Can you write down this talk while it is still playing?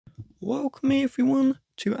Welcome everyone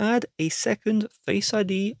to add a second Face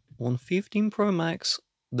ID on 15 Pro Max.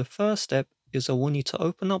 The first step is I want you to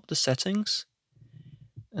open up the settings,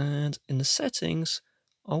 and in the settings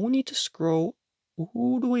I want you to scroll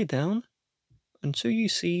all the way down until you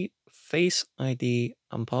see Face ID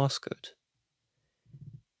and passcode.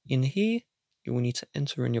 In here you will need to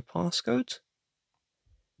enter in your passcode,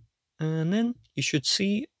 and then you should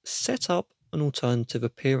see set up an alternative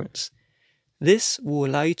appearance. This will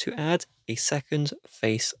allow you to add a second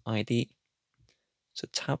Face ID. So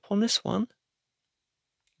tap on this one,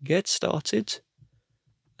 get started,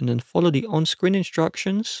 and then follow the on-screen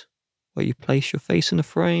instructions where you place your face in the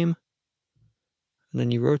frame and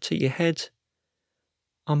then you rotate your head.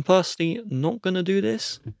 I'm personally not going to do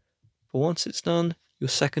this, but once it's done, your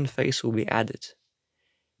second face will be added.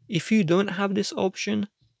 If you don't have this option,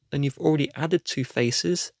 then you've already added two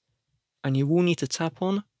faces and you will need to tap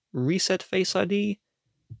on Reset Face ID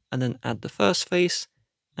and then add the first face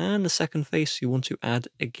and the second face you want to add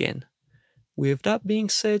again. With that being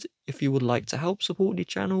said, if you would like to help support the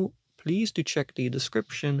channel, please do check the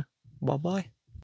description. Bye bye.